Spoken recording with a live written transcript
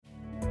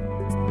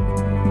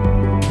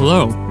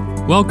Hello,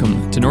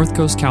 welcome to North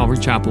Coast Calvary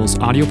Chapel's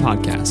audio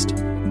podcast.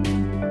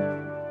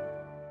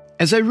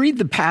 As I read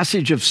the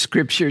passage of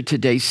Scripture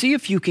today, see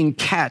if you can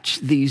catch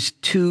these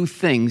two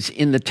things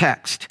in the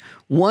text.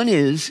 One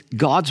is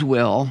God's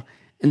will,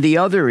 and the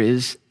other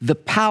is the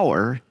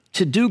power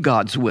to do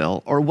God's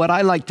will, or what I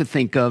like to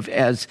think of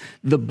as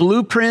the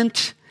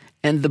blueprint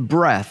and the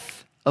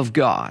breath of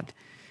God.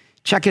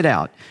 Check it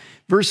out.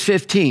 Verse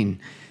 15,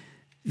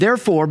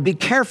 therefore be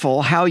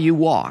careful how you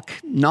walk,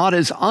 not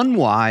as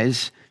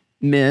unwise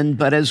men,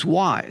 but as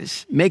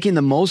wise, making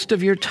the most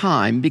of your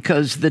time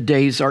because the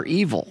days are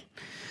evil.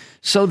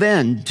 So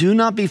then, do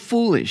not be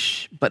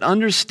foolish, but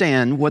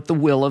understand what the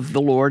will of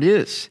the Lord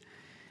is.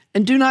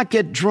 And do not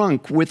get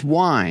drunk with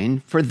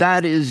wine, for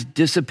that is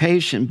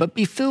dissipation, but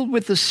be filled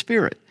with the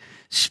Spirit,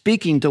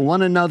 speaking to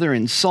one another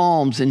in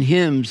psalms and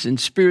hymns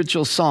and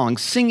spiritual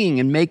songs, singing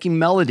and making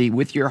melody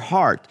with your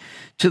heart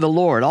to the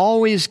Lord,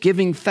 always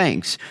giving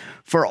thanks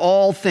for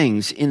all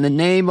things in the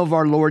name of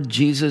our Lord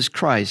Jesus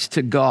Christ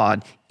to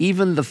God,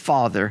 even the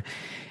Father,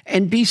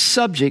 and be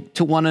subject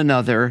to one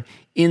another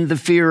in the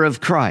fear of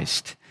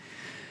Christ.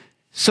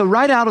 So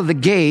right out of the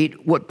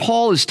gate, what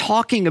Paul is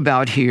talking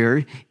about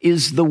here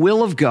is the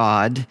will of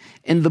God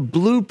and the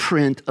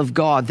blueprint of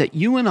God that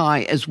you and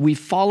I, as we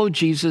follow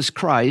Jesus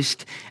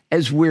Christ,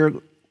 as we're,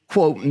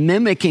 quote,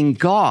 mimicking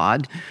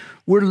God,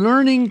 we're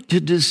learning to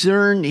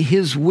discern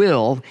his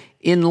will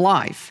in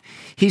life.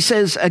 He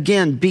says,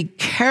 again, be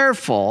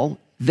careful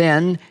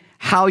then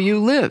how you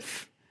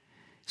live.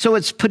 So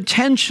it's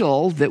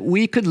potential that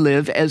we could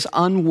live as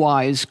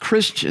unwise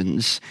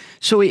Christians.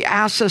 So he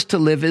asks us to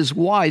live as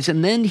wise.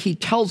 And then he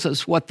tells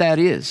us what that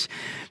is,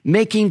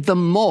 making the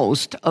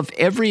most of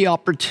every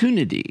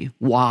opportunity.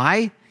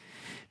 Why?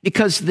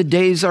 Because the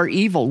days are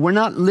evil. We're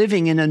not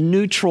living in a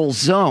neutral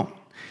zone.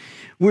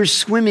 We're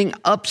swimming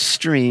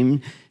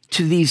upstream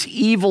to these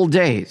evil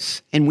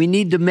days. And we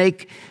need to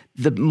make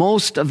the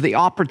most of the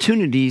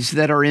opportunities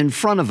that are in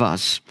front of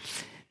us.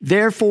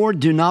 Therefore,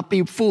 do not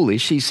be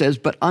foolish, he says,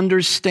 but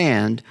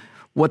understand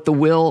what the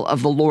will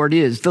of the Lord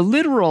is. The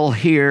literal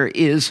here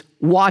is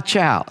watch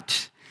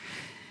out.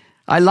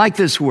 I like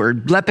this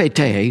word,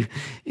 blepete.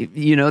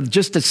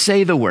 Just to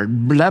say the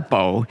word,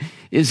 blepo,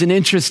 is an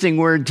interesting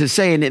word to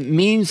say, and it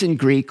means in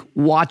Greek,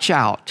 watch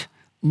out,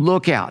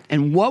 look out.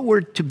 And what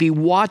we're to be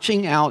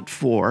watching out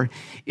for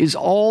is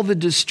all the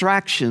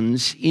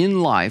distractions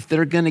in life that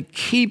are going to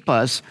keep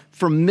us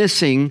from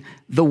missing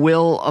the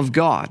will of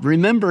God.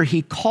 Remember,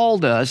 he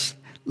called us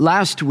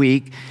last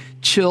week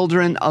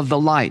children of the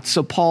light.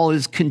 So Paul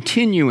is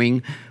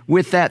continuing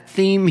with that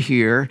theme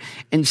here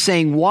and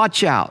saying,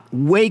 watch out,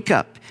 wake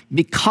up,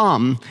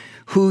 become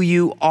who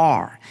you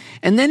are.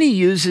 And then he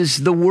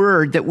uses the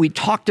word that we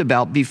talked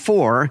about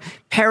before,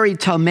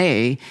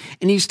 peritome,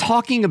 and he's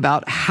talking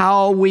about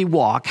how we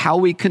walk, how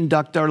we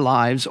conduct our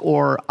lives,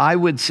 or I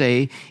would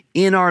say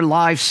in our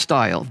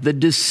lifestyle, the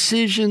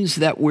decisions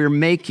that we're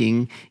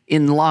making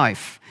in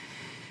life.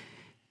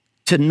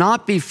 To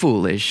not be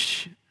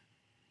foolish,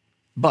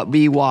 but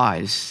be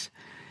wise.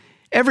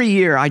 Every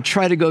year I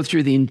try to go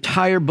through the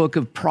entire book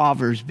of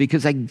Proverbs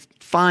because I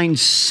find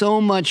so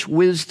much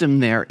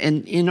wisdom there.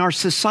 And in our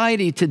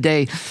society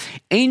today,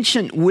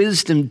 ancient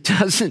wisdom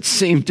doesn't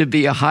seem to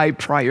be a high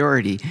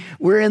priority.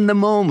 We're in the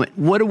moment.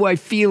 What do I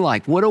feel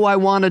like? What do I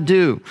want to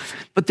do?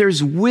 But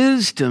there's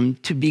wisdom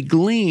to be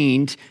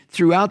gleaned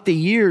throughout the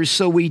years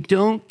so we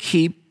don't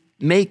keep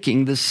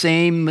making the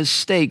same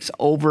mistakes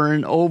over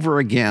and over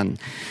again.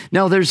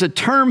 Now, there's a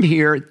term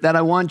here that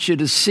I want you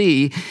to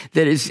see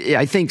that is,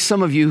 I think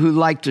some of you who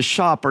like to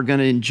shop are going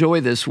to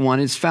enjoy this one.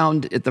 It's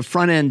found at the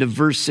front end of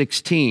verse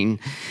 16.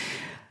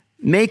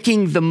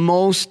 Making the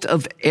most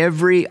of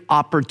every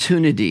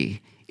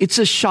opportunity. It's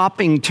a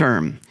shopping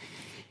term.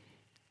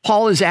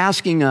 Paul is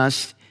asking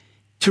us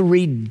to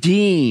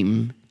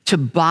redeem, to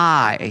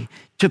buy,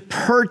 to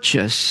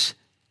purchase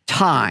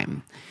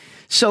time.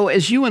 So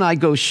as you and I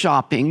go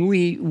shopping,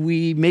 we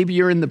maybe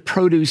you're in the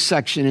produce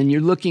section and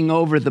you're looking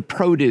over the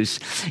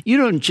produce. You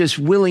don't just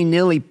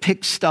willy-nilly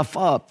pick stuff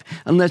up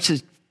unless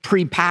it's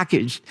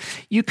prepackaged.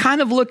 You kind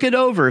of look it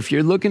over. If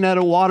you're looking at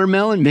a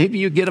watermelon, maybe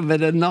you give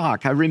it a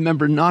knock. I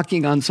remember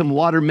knocking on some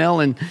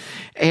watermelon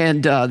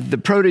and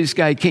the produce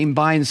guy came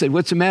by and said,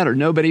 "What's the matter?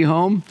 Nobody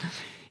home?"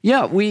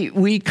 Yeah,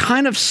 we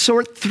kind of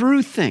sort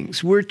through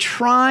things. We're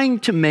trying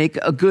to make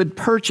a good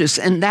purchase,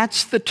 and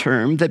that's the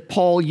term that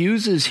Paul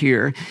uses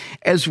here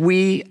as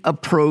we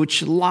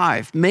approach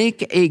life.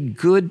 Make a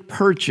good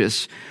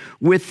purchase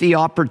with the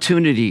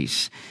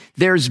opportunities.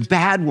 There's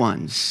bad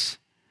ones,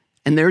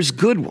 and there's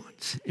good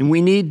ones, and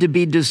we need to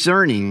be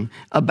discerning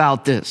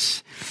about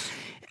this.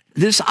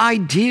 This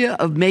idea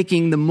of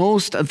making the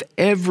most of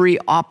every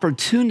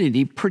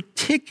opportunity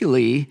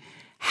particularly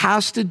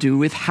has to do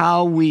with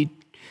how we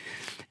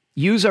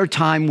use our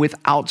time with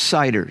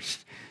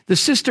outsiders. The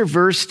sister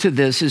verse to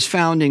this is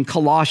found in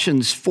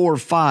Colossians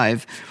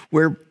 4:5,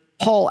 where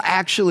Paul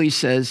actually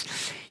says,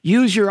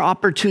 use your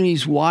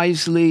opportunities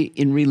wisely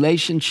in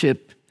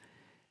relationship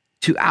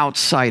to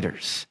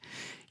outsiders.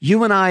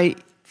 You and I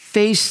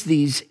face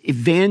these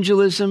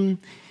evangelism,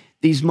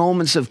 these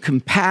moments of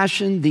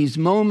compassion, these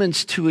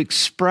moments to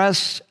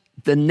express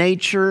the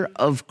nature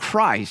of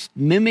Christ,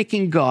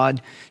 mimicking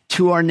God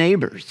to our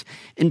neighbors.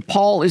 And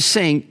Paul is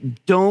saying,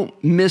 don't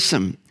miss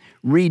them.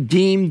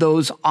 Redeem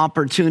those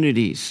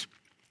opportunities.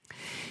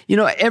 You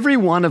know, every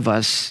one of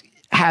us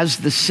has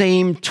the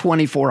same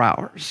 24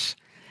 hours.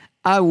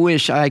 I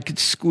wish I could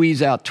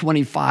squeeze out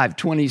 25,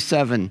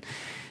 27,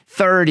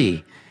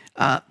 30.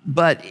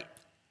 But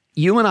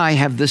you and I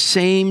have the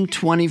same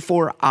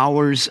 24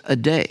 hours a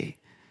day.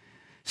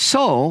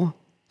 So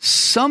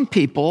some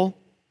people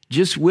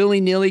just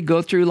willy-nilly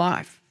go through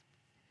life,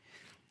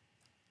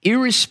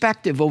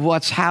 irrespective of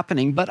what's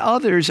happening, but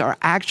others are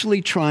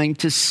actually trying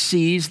to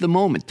seize the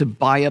moment, to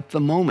buy up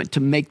the moment, to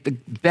make the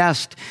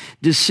best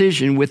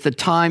decision with the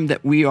time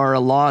that we are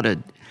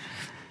allotted.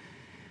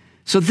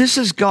 So this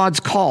is God's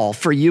call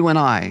for you and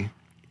I.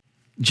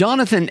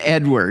 Jonathan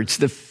Edwards,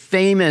 the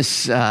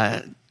famous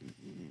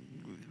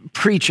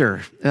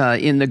preacher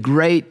in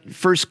the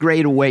First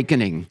Great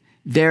Awakening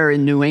there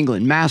in New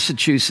England,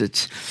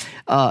 Massachusetts,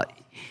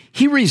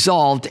 he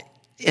resolved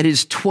at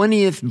his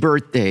 20th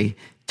birthday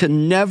to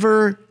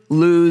never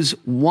lose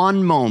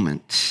one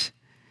moment,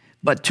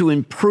 but to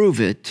improve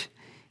it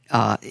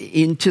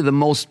into the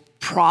most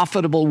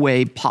profitable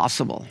way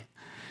possible.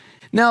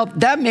 Now,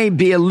 that may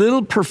be a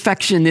little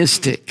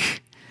perfectionistic,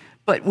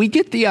 but we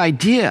get the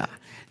idea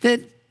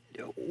that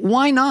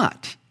why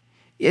not?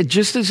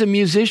 Just as a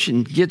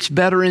musician gets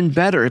better and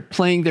better at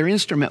playing their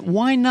instrument,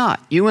 why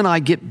not? You and I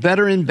get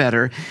better and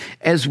better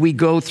as we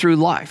go through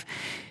life.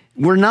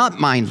 We're not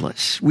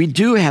mindless. We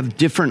do have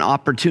different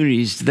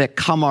opportunities that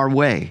come our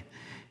way.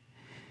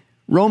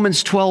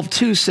 Romans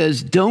 12:2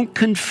 says, don't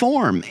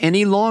conform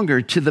any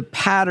longer to the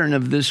pattern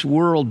of this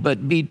world,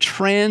 but be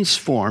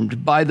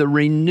transformed by the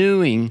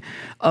renewing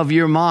of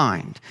your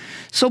mind.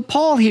 So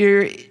Paul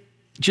here,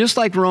 just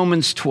like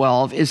Romans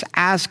 12, is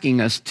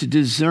asking us to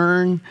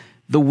discern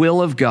the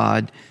will of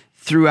God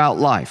throughout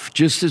life.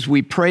 Just as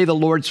we pray the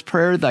Lord's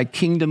Prayer, thy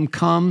kingdom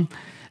come,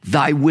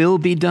 thy will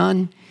be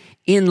done.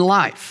 In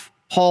life,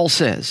 Paul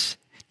says,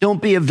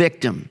 don't be a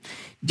victim.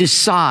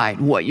 Decide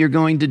what you're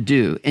going to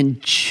do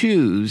and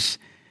choose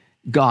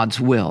God's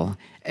will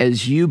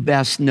as you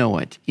best know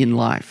it in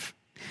life.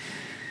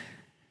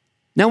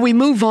 Now we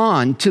move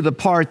on to the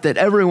part that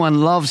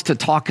everyone loves to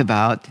talk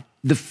about,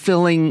 the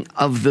filling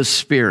of the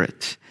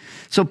Spirit.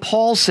 So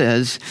Paul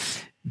says,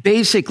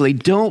 basically,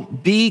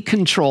 don't be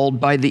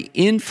controlled by the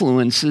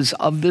influences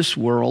of this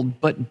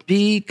world, but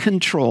be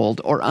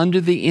controlled or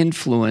under the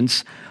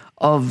influence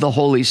of the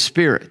Holy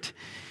Spirit.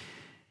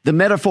 The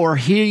metaphor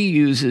he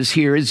uses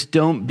here is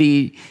don't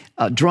be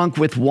drunk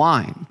with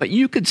wine, but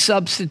you could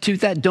substitute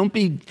that. Don't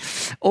be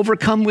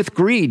overcome with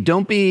greed.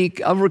 Don't be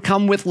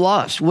overcome with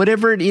lust,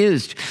 whatever it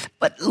is.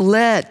 But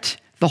let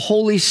the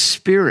Holy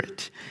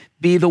Spirit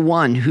be the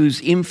one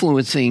who's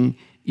influencing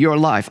your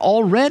life.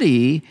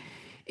 Already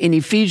in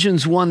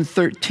Ephesians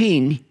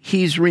 1:13,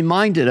 he's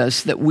reminded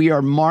us that we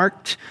are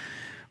marked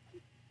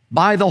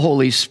by the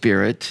Holy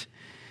Spirit.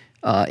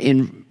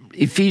 In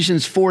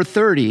Ephesians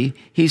 4:30,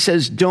 he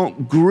says,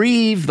 don't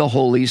grieve the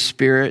Holy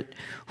Spirit,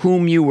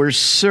 whom you were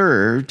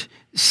sealed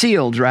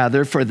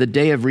for the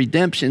day of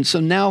redemption. So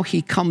now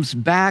he comes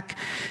back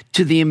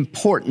to the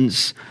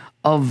importance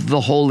of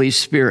the Holy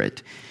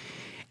Spirit.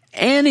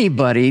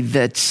 Anybody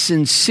that's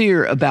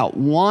sincere about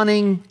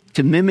wanting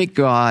to mimic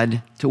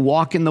God, to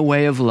walk in the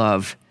way of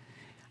love,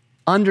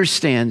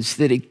 understands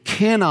that it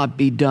cannot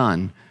be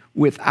done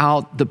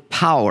without the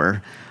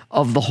power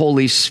of the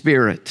Holy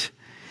Spirit.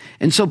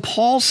 And so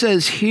Paul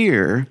says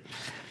here,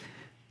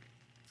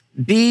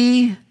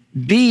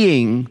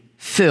 being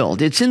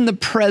filled. It's in the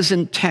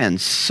present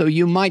tense, so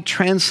you might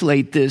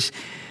translate this,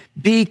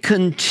 be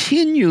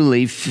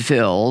continually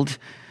filled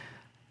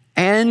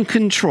and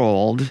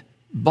controlled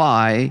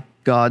by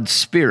God's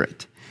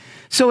Spirit.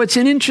 So it's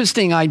an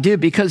interesting idea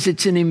because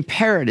it's an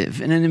imperative,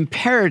 and an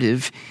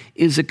imperative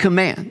is a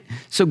command.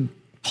 So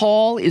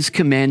Paul is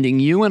commanding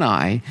you and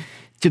I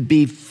to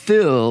be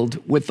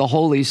filled with the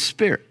Holy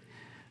Spirit.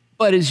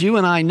 But as you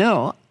and I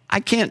know,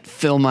 I can't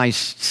fill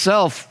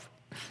myself.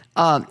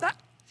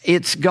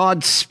 It's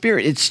God's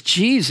Spirit. It's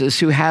Jesus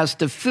who has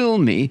to fill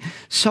me.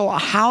 So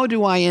how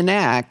do I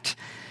enact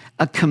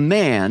a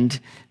command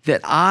that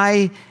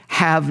I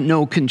have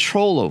no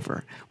control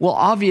over? Well,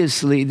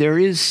 obviously, there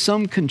is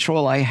some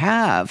control I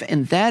have,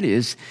 and that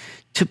is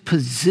to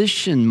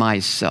position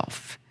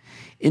myself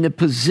in a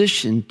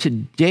position to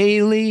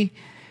daily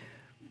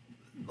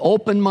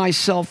open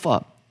myself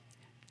up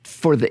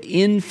for the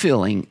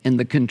infilling and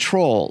the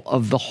control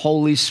of the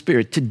Holy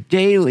Spirit, to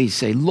daily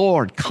say,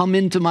 Lord, come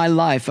into my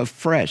life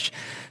afresh.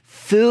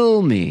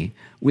 Fill me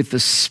with the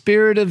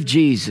Spirit of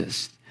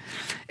Jesus.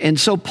 And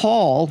so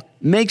Paul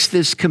makes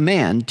this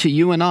command to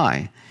you and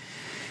I.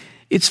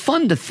 It's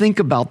fun to think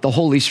about the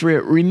Holy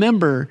Spirit.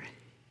 Remember,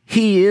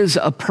 he is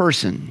a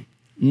person,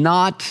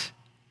 not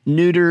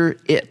neuter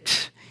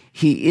it.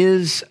 He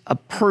is a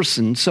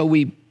person, so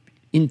we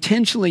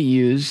intentionally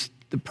use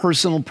the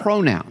personal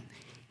pronoun.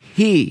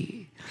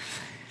 He.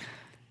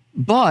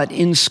 But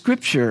in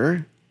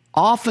Scripture,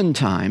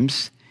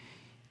 oftentimes,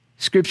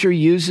 Scripture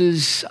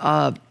uses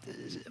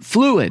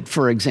fluid,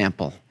 for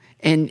example,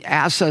 and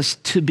asks us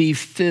to be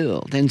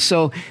filled. And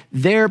so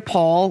there,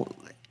 Paul,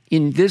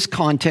 in this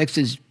context,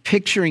 is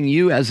picturing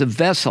you as a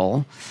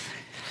vessel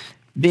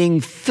being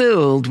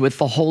filled with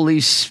the Holy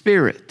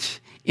Spirit.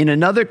 In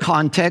another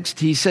context,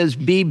 he says,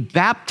 be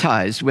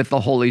baptized with the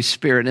Holy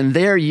Spirit. And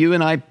there you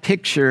and I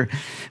picture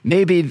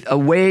maybe a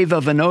wave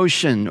of an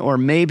ocean, or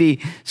maybe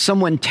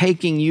someone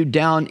taking you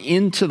down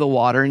into the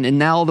water, and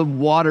now the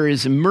water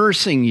is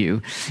immersing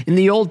you. In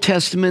the Old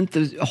Testament,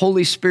 the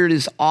Holy Spirit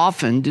is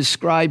often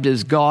described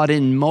as God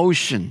in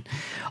motion.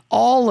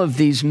 All of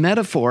these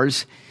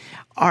metaphors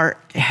are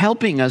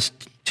helping us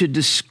to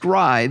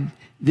describe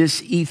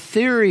this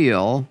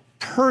ethereal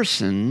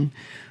person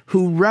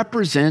who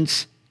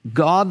represents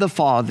God the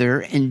Father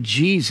and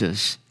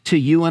Jesus to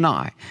you and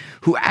I,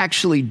 who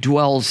actually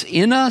dwells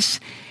in us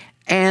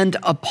and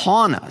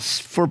upon us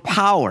for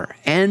power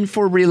and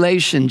for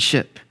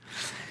relationship.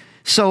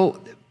 So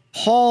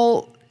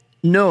Paul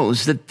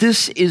knows that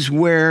this is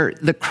where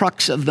the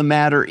crux of the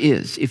matter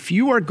is. If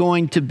you are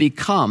going to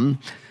become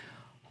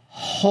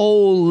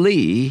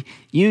holy,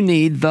 you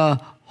need the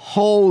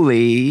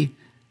Holy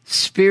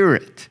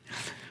Spirit.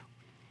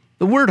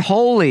 The word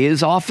holy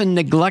is often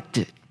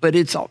neglected, but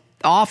it's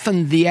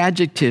often the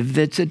adjective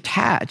that's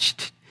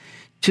attached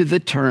to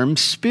the term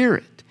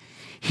spirit.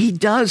 He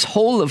does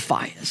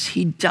holify us.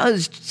 He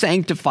does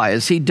sanctify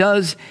us. He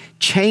does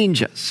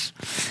change us.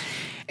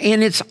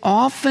 And it's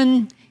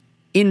often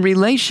in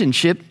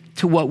relationship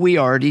to what we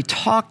already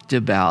talked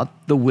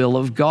about, the will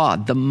of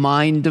God, the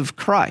mind of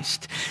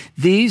Christ.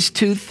 These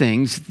two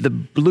things, the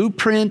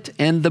blueprint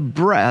and the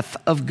breath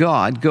of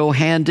God, go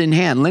hand in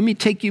hand. Let me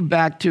take you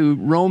back to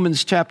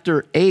Romans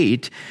chapter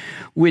 8,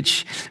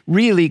 which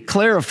really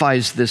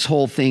clarifies this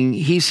whole thing.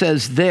 He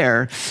says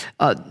there,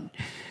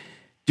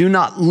 do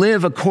not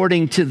live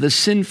according to the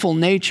sinful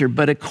nature,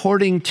 but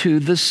according to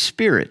the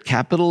Spirit,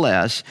 capital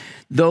S.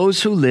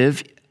 Those who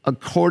live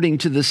according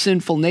to the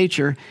sinful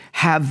nature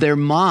have their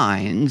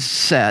minds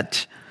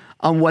set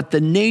on what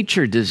the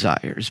nature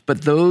desires.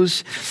 But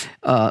those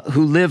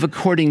who live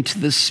according to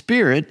the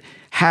Spirit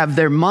have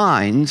their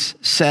minds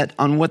set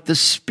on what the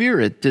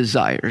Spirit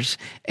desires.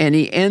 And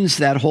he ends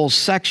that whole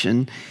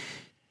section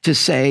to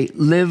say,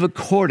 live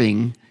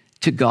according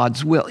to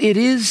God's will. It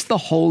is the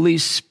Holy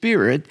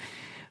Spirit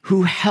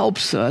who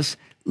helps us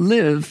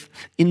live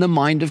in the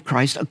mind of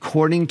Christ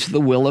according to the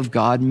will of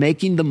God,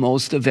 making the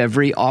most of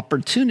every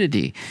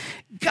opportunity,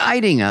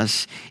 guiding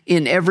us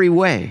in every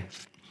way.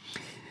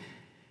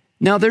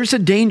 Now, there's a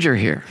danger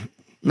here.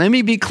 Let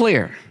me be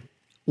clear.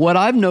 What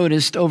I've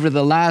noticed over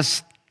the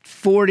last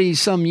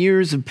 40-some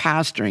years of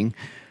pastoring,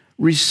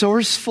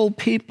 resourceful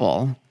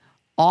people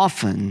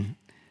often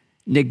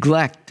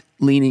neglect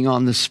leaning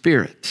on the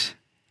Spirit.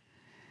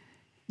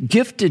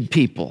 Gifted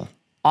people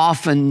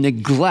often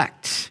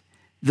neglect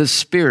the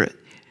Spirit.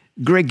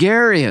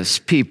 Gregarious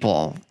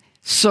people,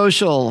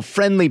 social,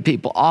 friendly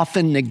people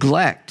often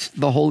neglect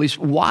the Holy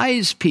Spirit.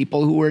 Wise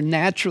people who are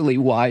naturally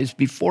wise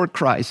before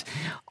Christ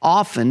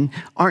often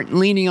aren't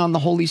leaning on the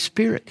Holy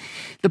Spirit.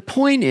 The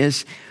point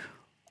is,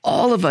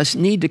 all of us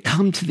need to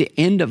come to the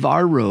end of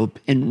our rope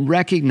and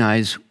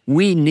recognize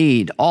we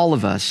need, all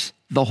of us,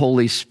 the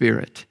Holy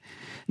Spirit.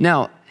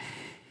 Now,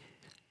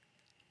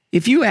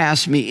 if you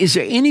ask me, is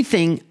there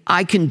anything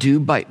I can do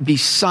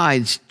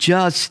besides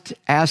just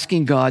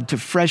asking God to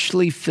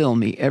freshly fill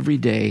me every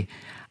day,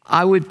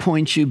 I would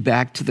point you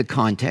back to the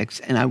context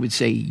and I would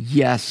say,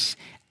 yes,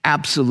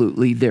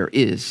 absolutely there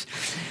is.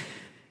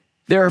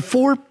 There are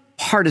 4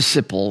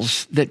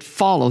 participles that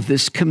follow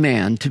this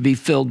command to be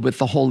filled with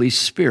the Holy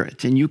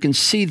Spirit, and you can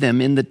see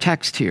them in the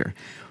text here.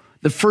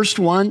 The first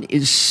one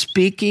is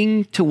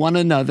speaking to one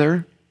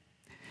another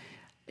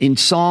in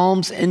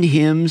psalms and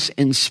hymns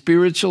and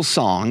spiritual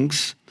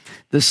songs.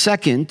 The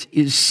second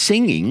is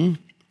singing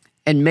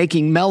and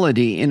making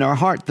melody in our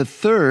heart. The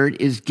third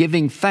is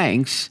giving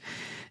thanks.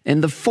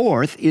 And the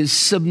fourth is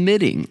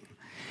submitting.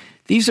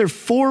 These are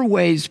 4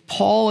 ways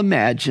Paul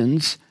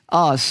imagines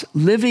us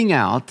living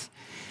out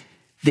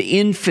the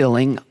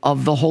infilling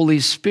of the Holy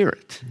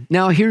Spirit.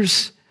 Now,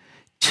 here's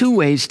 2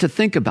 ways to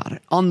think about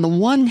it. On the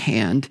one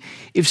hand,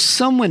 if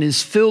someone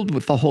is filled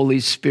with the Holy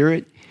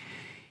Spirit,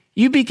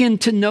 you begin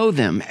to know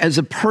them as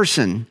a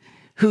person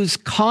who's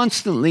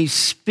constantly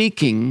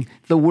speaking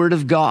the word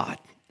of God,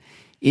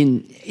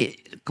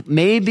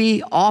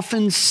 maybe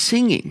often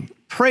singing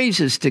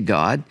praises to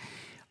God,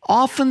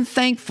 often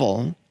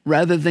thankful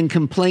rather than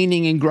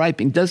complaining and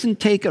griping. Doesn't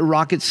take a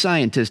rocket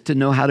scientist to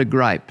know how to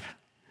gripe.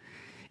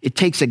 It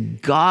takes a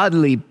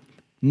godly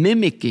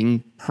mimicking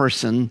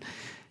person,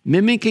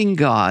 mimicking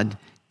God,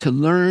 to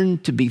learn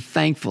to be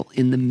thankful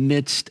in the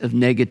midst of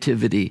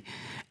negativity.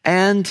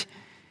 And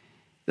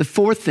the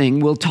fourth thing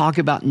we'll talk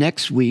about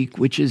next week,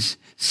 which is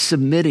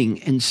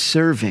submitting and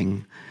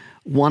serving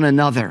one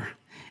another.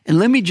 And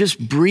let me just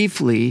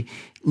briefly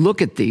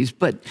look at these,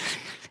 but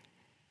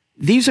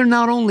these are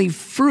not only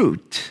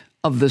fruit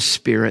of the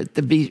Spirit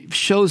that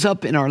shows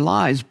up in our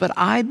lives, but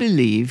I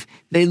believe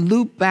they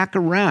loop back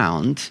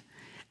around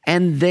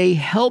and they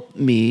help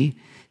me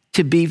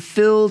to be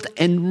filled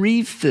and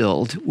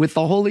refilled with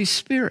the Holy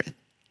Spirit.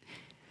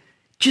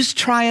 Just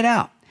try it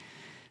out.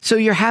 So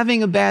you're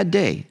having a bad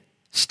day.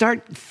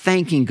 Start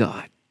thanking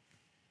God.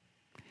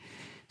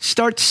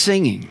 Start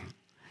singing.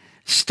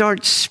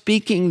 Start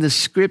speaking the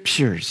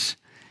scriptures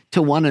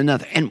to one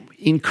another and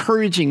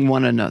encouraging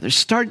one another.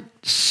 Start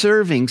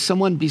serving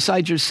someone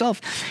beside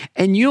yourself,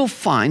 and you'll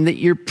find that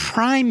you're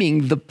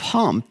priming the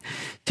pump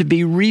to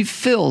be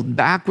refilled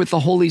back with the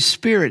Holy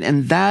Spirit.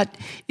 And that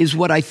is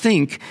what I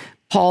think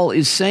Paul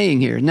is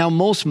saying here. Now,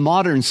 most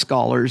modern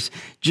scholars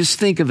just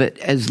think of it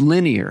as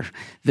linear,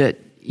 that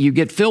you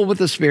get filled with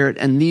the Spirit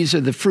and these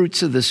are the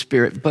fruits of the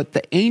Spirit. But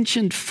the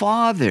ancient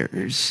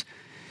fathers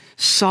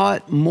saw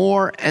it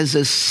more as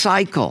a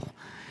cycle.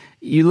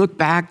 You look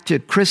back to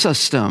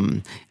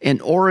Chrysostom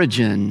and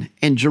Origen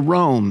and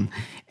Jerome,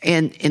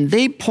 and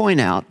they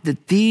point out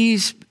that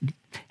these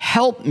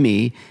help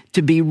me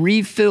to be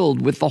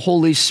refilled with the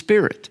Holy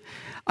Spirit.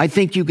 I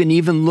think you can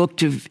even look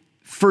to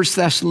 1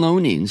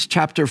 Thessalonians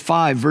chapter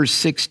 5, verse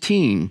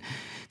 16,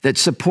 that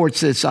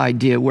supports this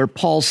idea, where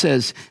Paul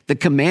says the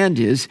command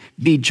is,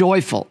 be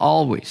joyful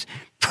always,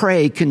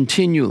 pray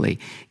continually,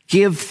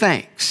 give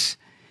thanks.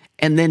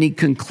 And then he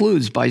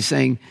concludes by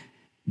saying,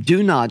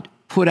 do not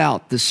put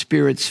out the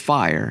Spirit's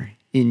fire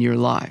in your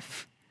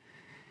life.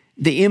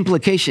 The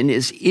implication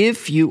is,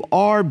 if you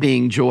are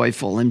being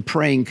joyful and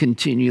praying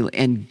continually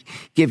and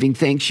giving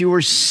thanks, you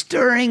are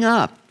stirring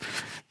up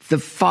the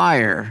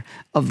fire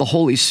of the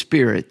Holy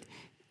Spirit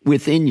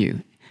within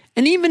you.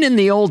 And even in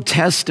the Old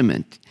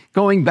Testament,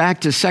 going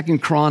back to 2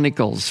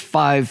 Chronicles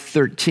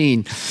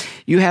 5:13,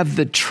 you have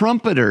the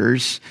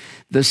trumpeters,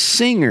 the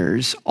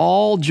singers,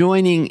 all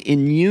joining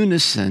in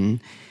unison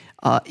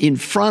in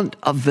front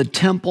of the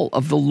temple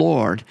of the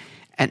Lord.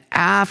 And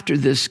after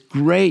this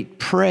great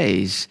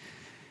praise,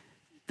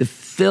 the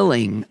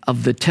filling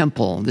of the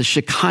temple, the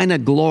Shekinah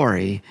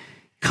glory,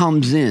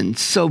 comes in.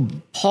 So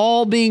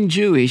Paul, being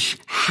Jewish,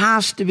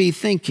 has to be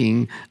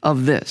thinking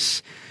of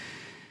this.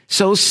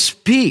 So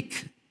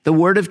speak the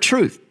word of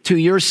truth to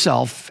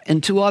yourself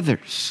and to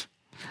others.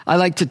 I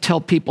like to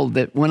tell people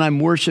that when I'm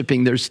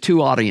worshiping, there's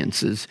two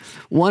audiences.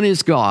 One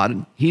is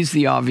God. He's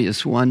the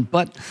obvious one.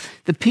 But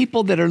the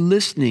people that are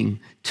listening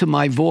to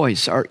my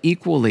voice are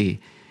equally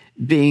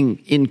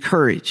being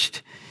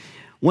encouraged.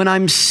 When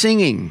I'm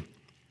singing,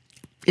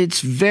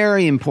 it's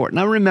very important.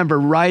 I remember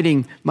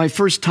writing my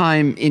first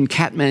time in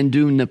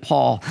Kathmandu,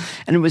 Nepal,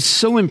 and I was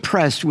so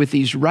impressed with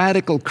these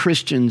radical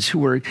Christians who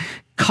were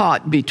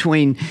caught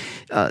between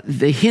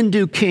the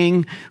Hindu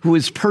king who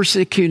was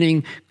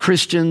persecuting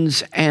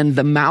Christians and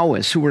the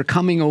Maoists who were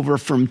coming over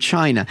from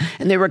China.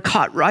 And they were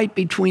caught right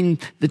between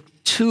the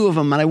two of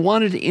them. And I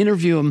wanted to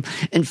interview them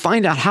and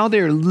find out how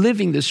they were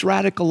living this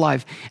radical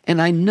life.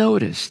 And I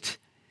noticed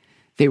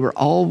they were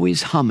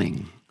always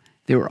humming.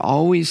 They were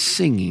always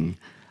singing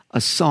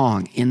a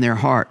song in their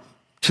heart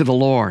to the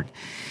Lord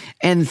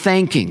and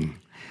thanking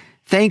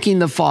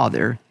the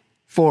Father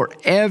for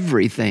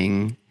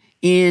everything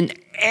in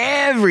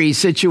every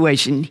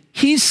situation.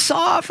 He's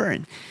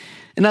sovereign.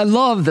 And I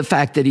love the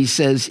fact that he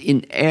says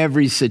in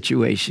every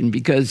situation,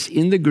 because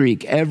in the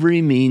Greek,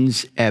 every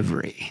means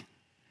every.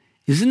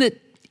 Isn't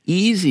it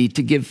easy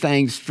to give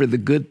thanks for the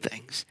good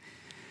things?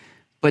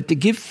 But to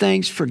give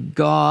thanks for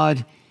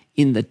God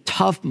in the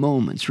tough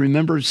moments.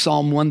 Remember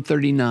Psalm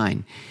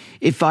 139.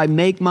 If I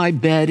make my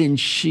bed in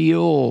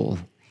Sheol,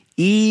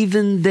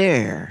 even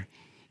there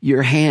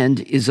your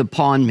hand is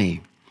upon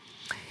me.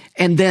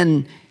 And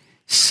then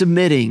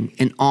submitting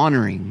and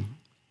honoring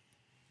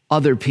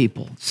other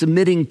people,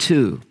 submitting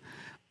to,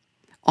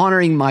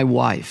 honoring my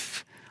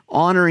wife,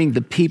 honoring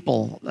the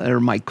people that are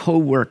my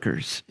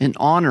co-workers, and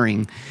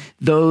honoring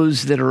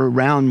those that are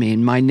around me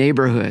in my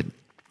neighborhood.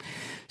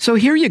 So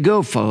here you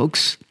go,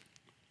 folks.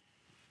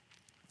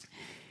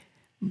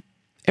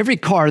 Every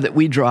car that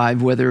we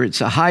drive, whether it's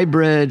a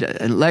hybrid,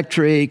 an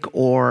electric,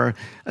 or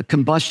a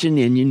combustion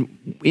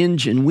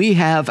engine, we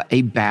have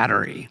a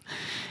battery.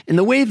 And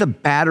the way the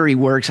battery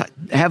works, I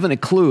haven't a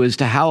clue as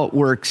to how it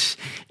works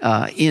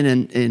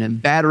in a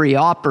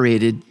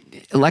battery-operated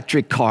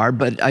electric car,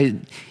 but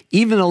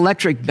even an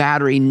electric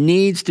battery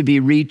needs to be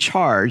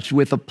recharged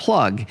with a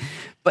plug.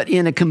 But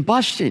in a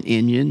combustion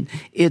engine,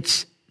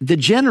 it's the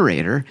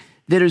generator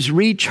that is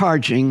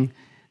recharging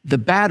the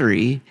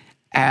battery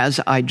as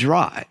I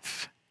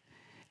drive.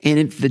 And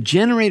if the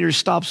generator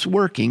stops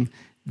working,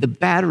 the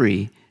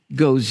battery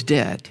goes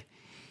dead.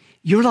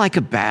 You're like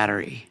a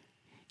battery.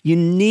 You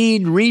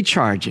need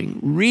recharging.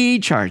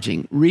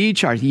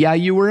 Yeah,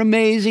 you were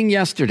amazing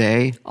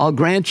yesterday. I'll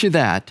grant you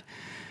that.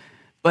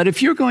 But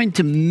if you're going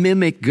to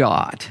mimic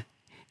God,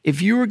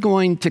 if you're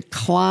going to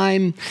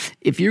climb,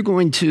 if you're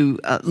going to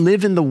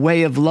live in the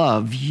way of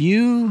love,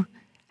 you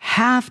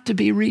have to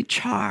be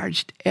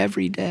recharged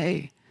every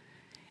day.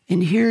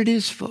 And here it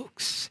is,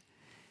 folks.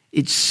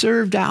 It's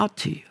served out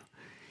to you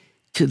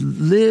to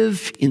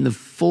live in the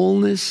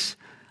fullness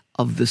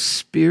of the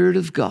Spirit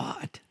of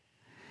God.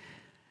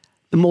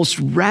 The most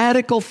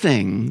radical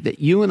thing that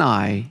you and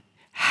I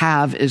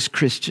have as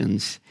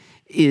Christians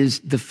is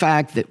the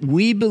fact that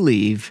we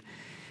believe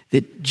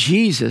that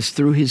Jesus,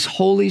 through his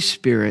Holy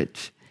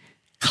Spirit,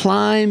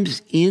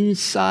 climbs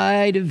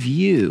inside of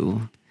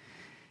you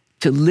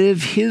to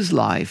live his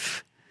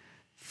life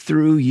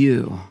through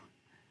you.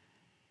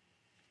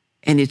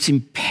 And it's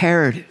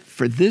imperative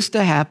for this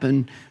to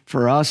happen,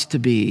 for us to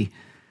be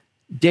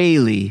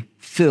daily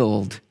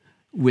filled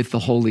with the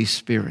Holy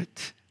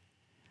Spirit.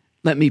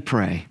 Let me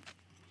pray.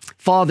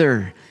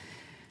 Father,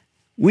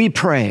 we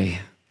pray,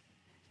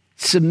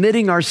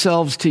 submitting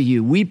ourselves to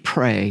you. We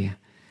pray,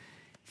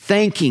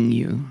 thanking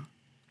you.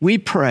 We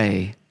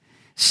pray,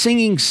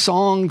 singing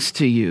songs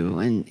to you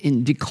and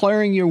in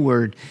declaring your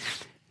word.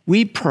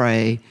 We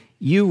pray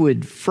you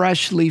would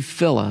freshly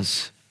fill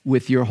us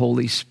with your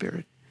Holy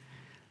Spirit.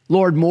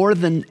 Lord, more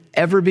than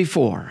ever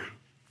before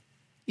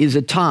is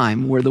a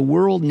time where the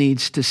world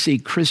needs to see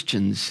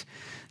Christians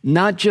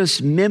not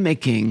just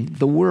mimicking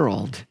the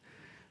world,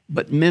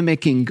 but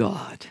mimicking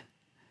God.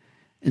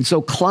 And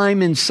so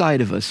climb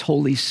inside of us,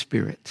 Holy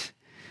Spirit,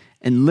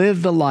 and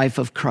live the life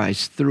of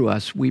Christ through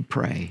us, we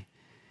pray.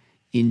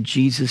 In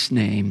Jesus'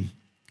 name,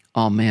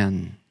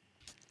 amen.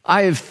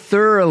 I have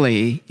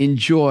thoroughly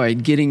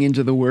enjoyed getting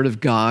into the Word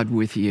of God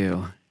with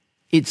you.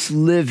 It's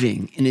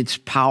living and it's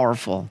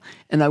powerful.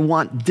 And I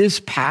want this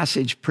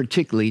passage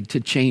particularly to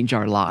change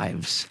our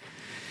lives.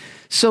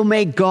 So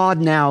may God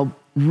now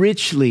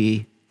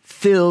richly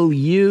fill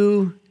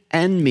you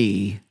and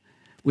me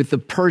with the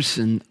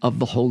person of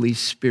the Holy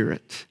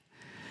Spirit.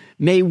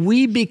 May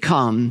we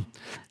become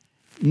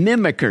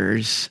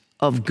mimickers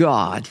of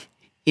God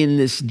in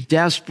this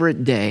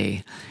desperate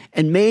day.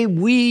 And may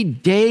we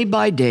day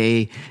by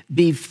day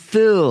be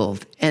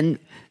filled and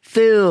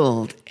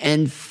filled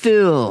and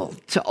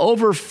filled to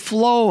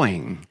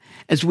overflowing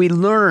as we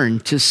learn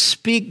to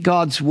speak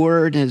God's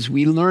word, as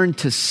we learn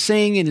to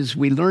sing, and as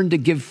we learn to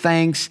give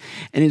thanks,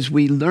 and as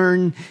we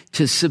learn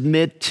to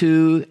submit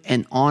to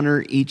and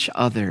honor each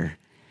other.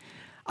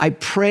 I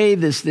pray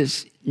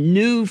this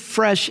new,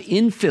 fresh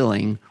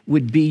infilling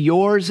would be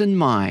yours and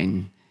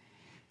mine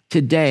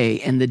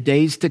today and the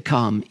days to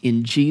come.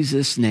 In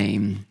Jesus'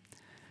 name,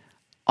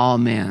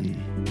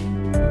 amen.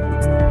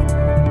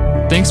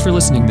 Thanks for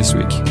listening this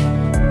week.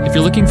 If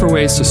you're looking for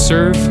ways to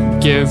serve,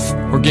 give,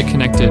 or get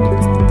connected,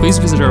 please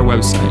visit our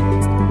website,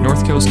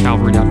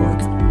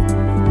 northcoastcalvary.org.